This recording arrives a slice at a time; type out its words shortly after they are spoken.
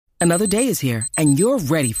Another day is here, and you're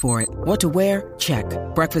ready for it. What to wear? Check.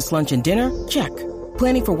 Breakfast, lunch, and dinner? Check.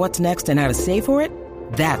 Planning for what's next and how to save for it?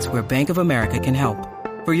 That's where Bank of America can help.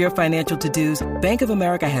 For your financial to-dos, Bank of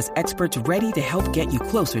America has experts ready to help get you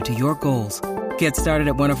closer to your goals. Get started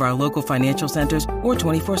at one of our local financial centers or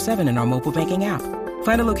 24/7 in our mobile banking app.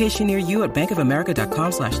 Find a location near you at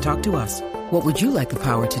bankofamerica.com/talktous. What would you like the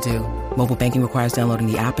power to do? Mobile banking requires downloading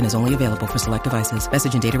the app and is only available for select devices.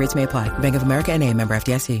 Message and data rates may apply. Bank of America N.A., member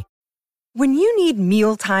FDIC. When you need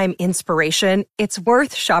mealtime inspiration, it's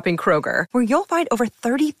worth shopping Kroger, where you'll find over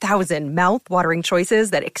 30,000 mouth-watering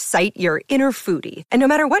choices that excite your inner foodie. And no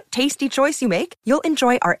matter what tasty choice you make, you'll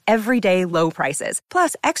enjoy our everyday low prices,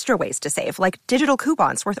 plus extra ways to save, like digital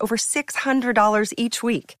coupons worth over $600 each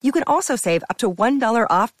week. You can also save up to $1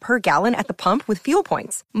 off per gallon at the pump with fuel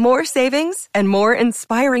points. More savings and more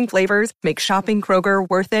inspiring flavors make shopping Kroger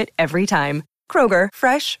worth it every time. Kroger,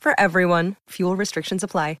 fresh for everyone. Fuel restrictions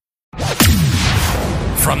apply.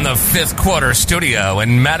 From the Fifth Quarter Studio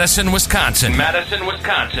in Madison, Wisconsin,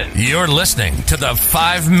 you're listening to the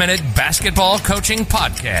 5-Minute Basketball Coaching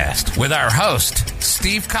Podcast with our host,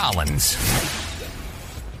 Steve Collins.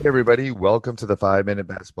 Hey everybody, welcome to the 5-Minute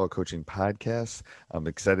Basketball Coaching Podcast. I'm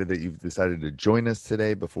excited that you've decided to join us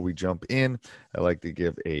today. Before we jump in, I'd like to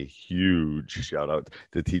give a huge shout out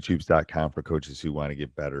to teachhoops.com for coaches who want to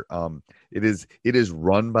get better. It is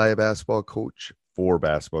run by a basketball coach for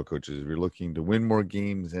basketball coaches. If you're looking to win more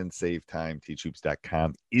games and save time,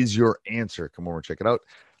 teachhoops.com is your answer. Come over and check it out.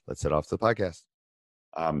 Let's head off to the podcast.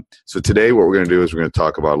 So today what we're going to do is we're going to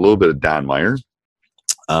talk about a little bit of Don Meyer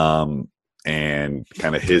and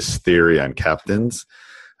kind of his theory on captains.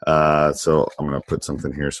 So I'm going to put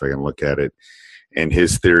something here so I can look at it. And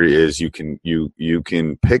his theory is you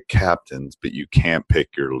can pick captains, but you can't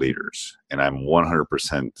pick your leaders. And I'm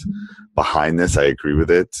 100% behind this. I agree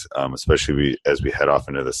with it, especially as we head off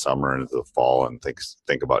into the summer and into the fall and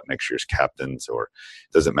think about next year's captains. Or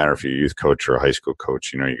it doesn't matter if you're a youth coach or a high school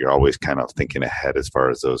coach. You know, you're always kind of thinking ahead as far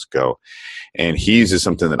as those go. And he uses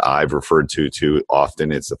something that I've referred to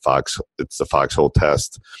often. It's the foxhole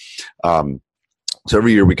test. So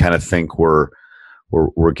every year we kind of think we're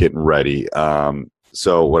getting ready.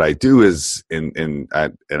 So what I do is, and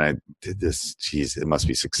I did this, it must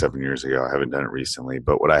be 6-7 years ago. I haven't done it recently,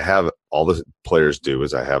 but what I have all the players do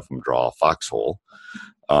is I have them draw a foxhole.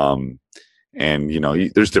 And you know,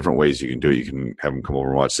 there's different ways you can do it. You can have them come over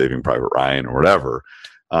and watch Saving Private Ryan or whatever.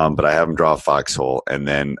 But I have them draw a foxhole, and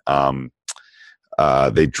then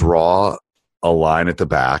they draw a line at the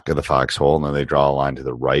back of the foxhole, and then they draw a line to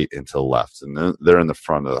the right and to the left, and they're in the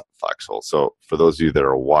front of the foxhole. So for those of you that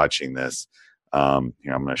are watching this, I'm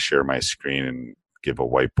going to share my screen and give a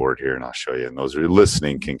whiteboard here, and I'll show you. And those who are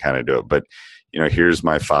listening can kind of do it. But here's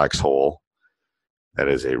my foxhole. That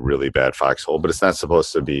is a really bad foxhole, but it's not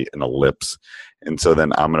supposed to be an ellipse. And so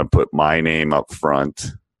then I'm going to put my name up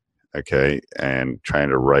front. Okay, and trying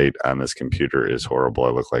to write on this computer is horrible.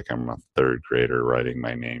 I look like I'm a third grader writing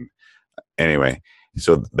my name. Anyway,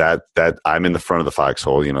 so that I'm in the front of the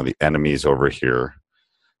foxhole, the enemy's over here.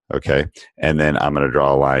 Okay. And then I'm going to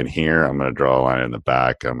draw a line here. I'm going to draw a line in the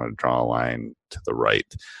back. I'm going to draw a line to the right.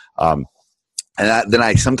 Then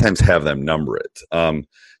I sometimes have them number it.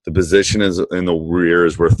 The position is in the rear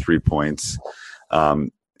is worth 3 points.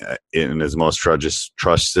 And is most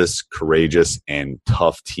trustless, courageous, and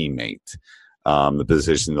tough teammate. The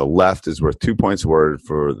position on the left is worth 2 points awarded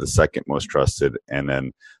for the second most trusted, and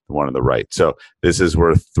then the one on the right. So this is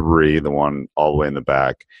worth 3, the one all the way in the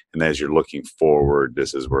back. And as you're looking forward,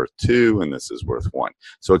 this is worth 2, and this is worth 1.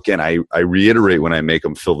 So again, I reiterate when I make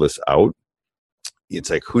them fill this out, it's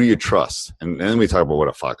like, who do you trust? And then we talk about what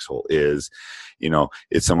a foxhole is.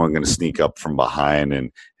 Is someone going to sneak up from behind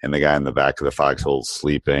and the guy in the back of the foxhole is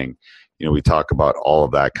sleeping? We talk about all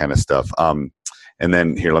of that kind of stuff. And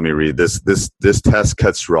then here, let me read this. This test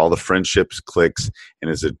cuts through all the friendships, cliques,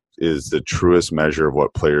 and is the truest measure of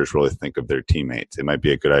what players really think of their teammates. It might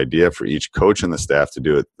be a good idea for each coach and the staff to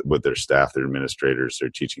do it with their staff, their administrators, their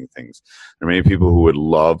teaching things. There are many people who would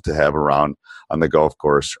love to have around on the golf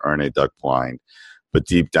course or in a duck blind, but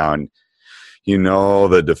deep down,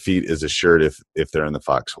 the defeat is assured if they're in the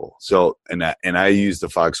foxhole. So, and I use the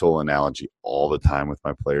foxhole analogy all the time with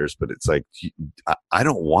my players, but it's like, I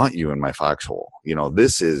don't want you in my foxhole.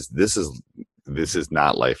 This is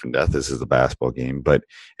not life and death. This is a basketball game, but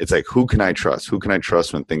it's like, who can I trust? Who can I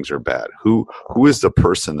trust when things are bad? Who is the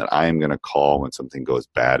person that I am going to call when something goes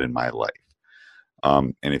bad in my life?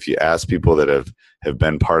 And if you ask people that have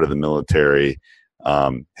been part of the military,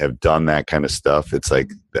 have done that kind of stuff, it's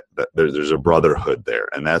like there's a brotherhood there,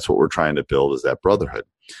 and that's what we're trying to build, is that brotherhood.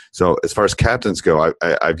 So as far as captains go,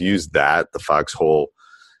 I've used the foxhole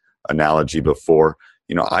analogy before.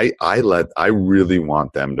 I really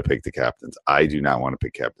want them to pick the captains. I do not want to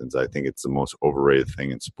pick captains. I think it's the most overrated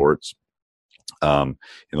thing in sports. In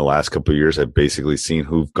the last couple of years, I've basically seen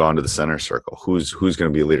who've gone to the center circle, who's going to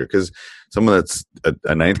be a leader. Because someone that's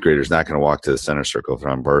a ninth grader is not going to walk to the center circle if they're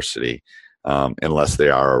on varsity unless they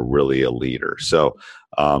are really a leader. So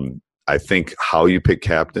I think how you pick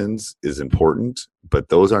captains is important, but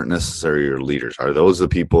those aren't necessarily your leaders. Are those the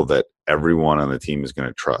people that everyone on the team is going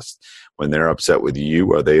to trust? When they're upset with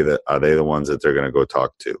you, are they the ones that they're going to go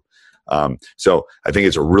talk to? So I think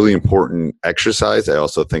it's a really important exercise. I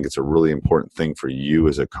also think it's a really important thing for you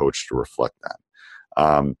as a coach to reflect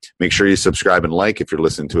on. Make sure you subscribe and like if you're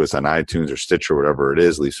listening to us on iTunes or Stitcher, whatever it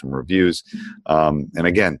is. Leave some reviews. And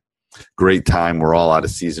again, great time. We're all out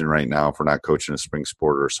of season right now. If we're not coaching a spring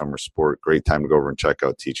sport or a summer sport, great time to go over and check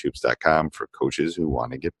out teachhoops.com for coaches who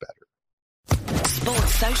want to get better.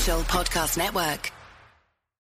 Sports Social Podcast Network.